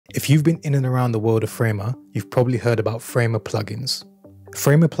If you've been in and around the world of Framer, you've probably heard about Framer plugins.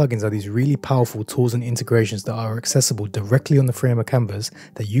 Framer plugins are these really powerful tools and integrations that are accessible directly on the Framer canvas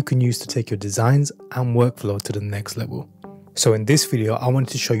that you can use to take your designs and workflow to the next level. So in this video, I wanted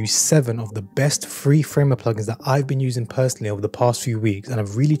to show you 7 of the best free Framer plugins that I've been using personally over the past few weeks and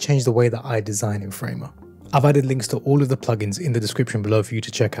have really changed the way that I design in Framer. I've added links to all of the plugins in the description below for you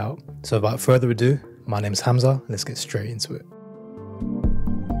to check out. So without further ado, my name's Hamza, let's get straight into it.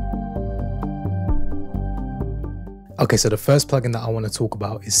 Okay, so the first plugin that I want to talk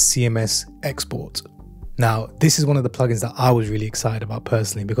about is CMS Export. Now, this is one of the plugins that I was really excited about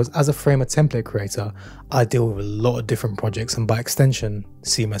personally because as a Framer template creator, I deal with a lot of different projects and by extension,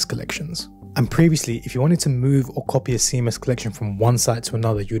 CMS collections. And previously, if you wanted to move or copy a CMS collection from one site to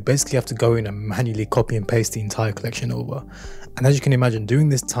another, you would basically have to go in and manually copy and paste the entire collection over. And as you can imagine, doing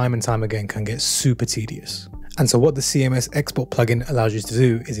this time and time again can get super tedious. And so what the CMS Export plugin allows you to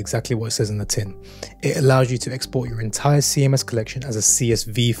do is exactly what it says in the tin. It allows you to export your entire CMS collection as a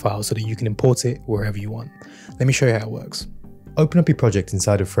CSV file so that you can import it wherever you want. Let me show you how it works. Open up your project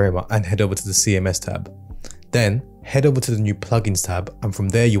inside of Framer and head over to the CMS tab. Then head over to the new plugins tab, and from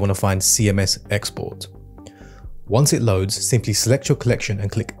there you want to find CMS Export. Once it loads, simply select your collection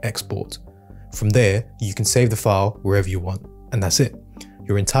and click Export. From there, you can save the file wherever you want, and that's it.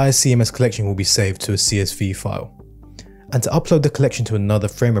 Your entire CMS collection will be saved to a CSV file. And to upload the collection to another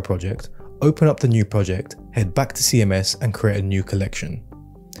Framer project, open up the new project, head back to CMS and create a new collection.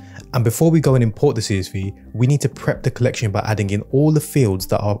 And before we go and import the CSV, we need to prep the collection by adding in all the fields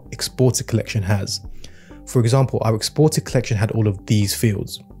that our exported collection has. For example, our exported collection had all of these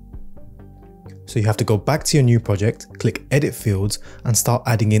fields. So you have to go back to your new project, click Edit Fields, and start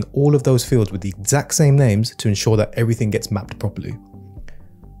adding in all of those fields with the exact same names to ensure that everything gets mapped properly.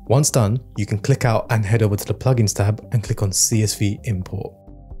 Once done, you can click out and head over to the plugins tab and click on CSV import.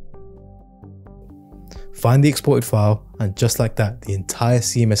 Find the exported file, and just like that, the entire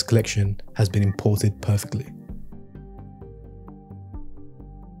CMS collection has been imported perfectly.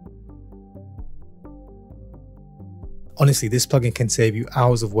 Honestly, this plugin can save you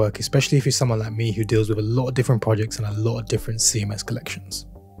hours of work, especially if you're someone like me who deals with a lot of different projects and a lot of different CMS collections.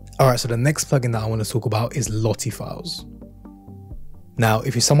 Alright, so the next plugin that I want to talk about is Lottie Files. Now,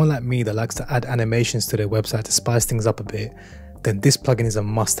 if you're someone like me that likes to add animations to their website to spice things up a bit, then this plugin is a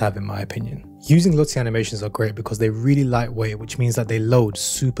must-have in my opinion. Using Lottie animations are great because they're really lightweight, which means that they load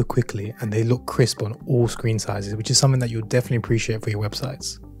super quickly and they look crisp on all screen sizes, which is something that you'll definitely appreciate for your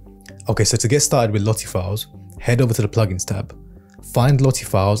websites. Okay, so to get started with Lottie Files, head over to the plugins tab, find Lottie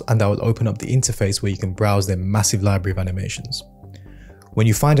Files, and that will open up the interface where you can browse their massive library of animations. When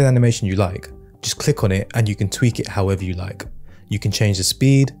you find an animation you like, just click on it and you can tweak it however you like. You can change the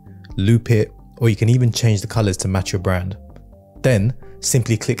speed, loop it, or you can even change the colors to match your brand. Then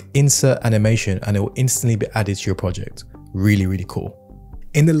simply click Insert Animation and it will instantly be added to your project. Really, really cool.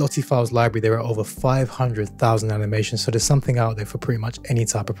 In the Lottie Files library, there are over 500,000 animations, so there's something out there for pretty much any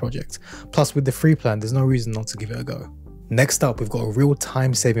type of project. Plus with the free plan, there's no reason not to give it a go. Next up, we've got a real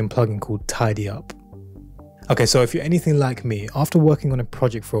time-saving plugin called Tidy Up. Okay, so if you're anything like me, after working on a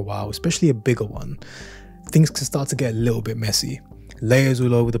project for a while, especially a bigger one, things can start to get a little bit messy. Layers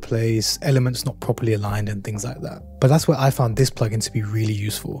all over the place, elements not properly aligned and things like that. But that's where I found this plugin to be really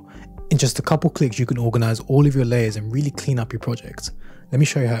useful. In just a couple clicks, you can organize all of your layers and really clean up your project. Let me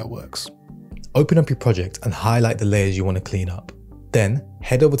show you how it works. Open up your project and highlight the layers you want to clean up. Then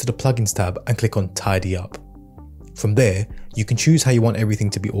head over to the plugins tab and click on Tidy Up. From there, you can choose how you want everything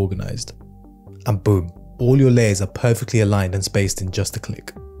to be organized. And boom, all your layers are perfectly aligned and spaced in just a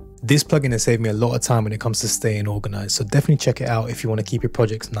click. This plugin has saved me a lot of time when it comes to staying organized, so definitely check it out if you want to keep your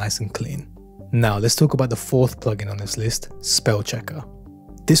projects nice and clean. Now let's talk about the 4th plugin on this list, Spell Checker.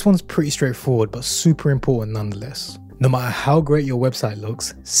 This one's pretty straightforward but super important nonetheless. No matter how great your website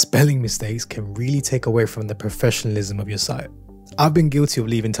looks, spelling mistakes can really take away from the professionalism of your site. I've been guilty of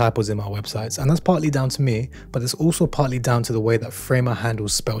leaving typos in my websites, and that's partly down to me, but it's also partly down to the way that Framer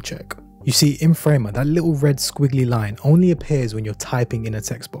handles spell check. You see, in Framer, that little red squiggly line only appears when you're typing in a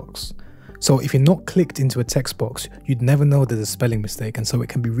text box. So if you're not clicked into a text box, you'd never know there's a spelling mistake, and so it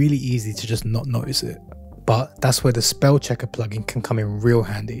can be really easy to just not notice it. But that's where the Spell Checker plugin can come in real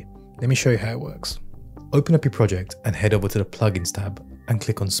handy. Let me show you how it works. Open up your project and head over to the plugins tab and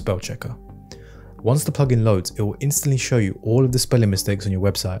click on Spell Checker. Once the plugin loads, it will instantly show you all of the spelling mistakes on your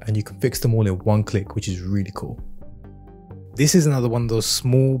website, and you can fix them all in one click, which is really cool. This is another one of those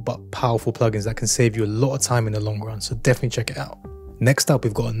small but powerful plugins that can save you a lot of time in the long run, so definitely check it out. Next up,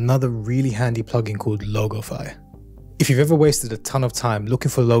 we've got another really handy plugin called Logofy. If you've ever wasted a ton of time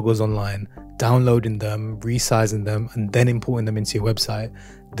looking for logos online, downloading them, resizing them, and then importing them into your website,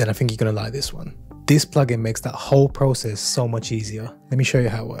 then I think you're going to like this one. This plugin makes that whole process so much easier. Let me show you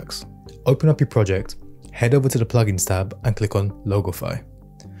how it works. Open up your project, head over to the plugins tab and click on Logify.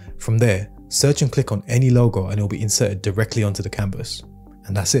 From there, search and click on any logo and it will be inserted directly onto the canvas.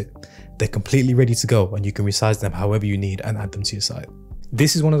 And that's it. They're completely ready to go and you can resize them however you need and add them to your site.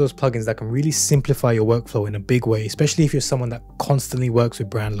 This is one of those plugins that can really simplify your workflow in a big way, especially if you're someone that constantly works with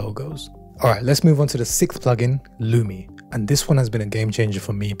brand logos. Alright, let's move on to the 6th plugin, Lumi. And this one has been a game changer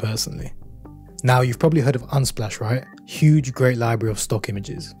for me personally. Now, you've probably heard of Unsplash, right? Huge, great library of stock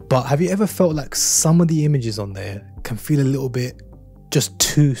images. But have you ever felt like some of the images on there can feel a little bit just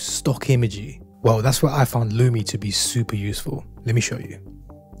too stock imagey? Well, that's where I found Lumi to be super useful. Let me show you.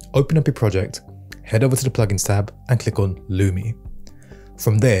 Open up your project, head over to the plugins tab and click on Lumi.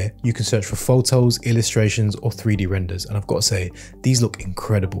 From there, you can search for photos, illustrations or 3D renders. And I've got to say, these look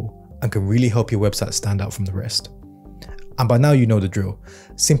incredible and can really help your website stand out from the rest. And by now you know the drill.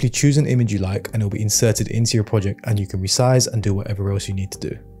 Simply choose an image you like and it'll be inserted into your project and you can resize and do whatever else you need to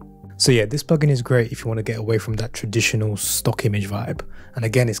do. So yeah, this plugin is great if you want to get away from that traditional stock image vibe. And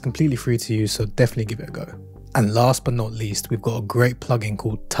again, it's completely free to use, so definitely give it a go. And last but not least, we've got a great plugin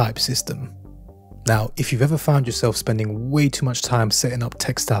called Type System. Now, if you've ever found yourself spending way too much time setting up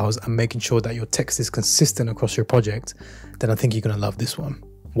text styles and making sure that your text is consistent across your project, then I think you're going to love this one.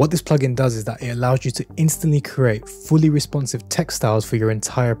 What this plugin does is that it allows you to instantly create fully responsive text styles for your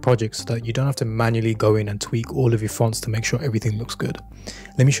entire project so that you don't have to manually go in and tweak all of your fonts to make sure everything looks good.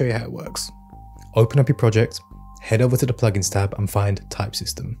 Let me show you how it works. Open up your project, head over to the plugins tab and find Type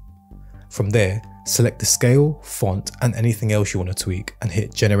System. From there, select the scale, font and anything else you want to tweak and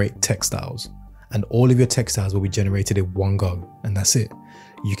hit Generate Text Styles. And all of your text styles will be generated in one go, and that's it.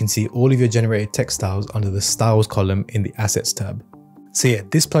 You can see all of your generated text styles under the Styles column in the Assets tab. So yeah,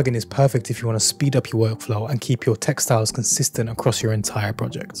 this plugin is perfect if you want to speed up your workflow and keep your text styles consistent across your entire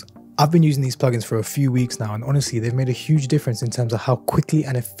project. I've been using these plugins for a few weeks now and honestly they've made a huge difference in terms of how quickly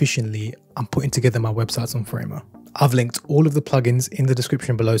and efficiently I'm putting together my websites on Framer. I've linked all of the plugins in the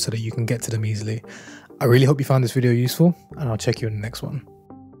description below so that you can get to them easily. I really hope you found this video useful and I'll check you in the next one.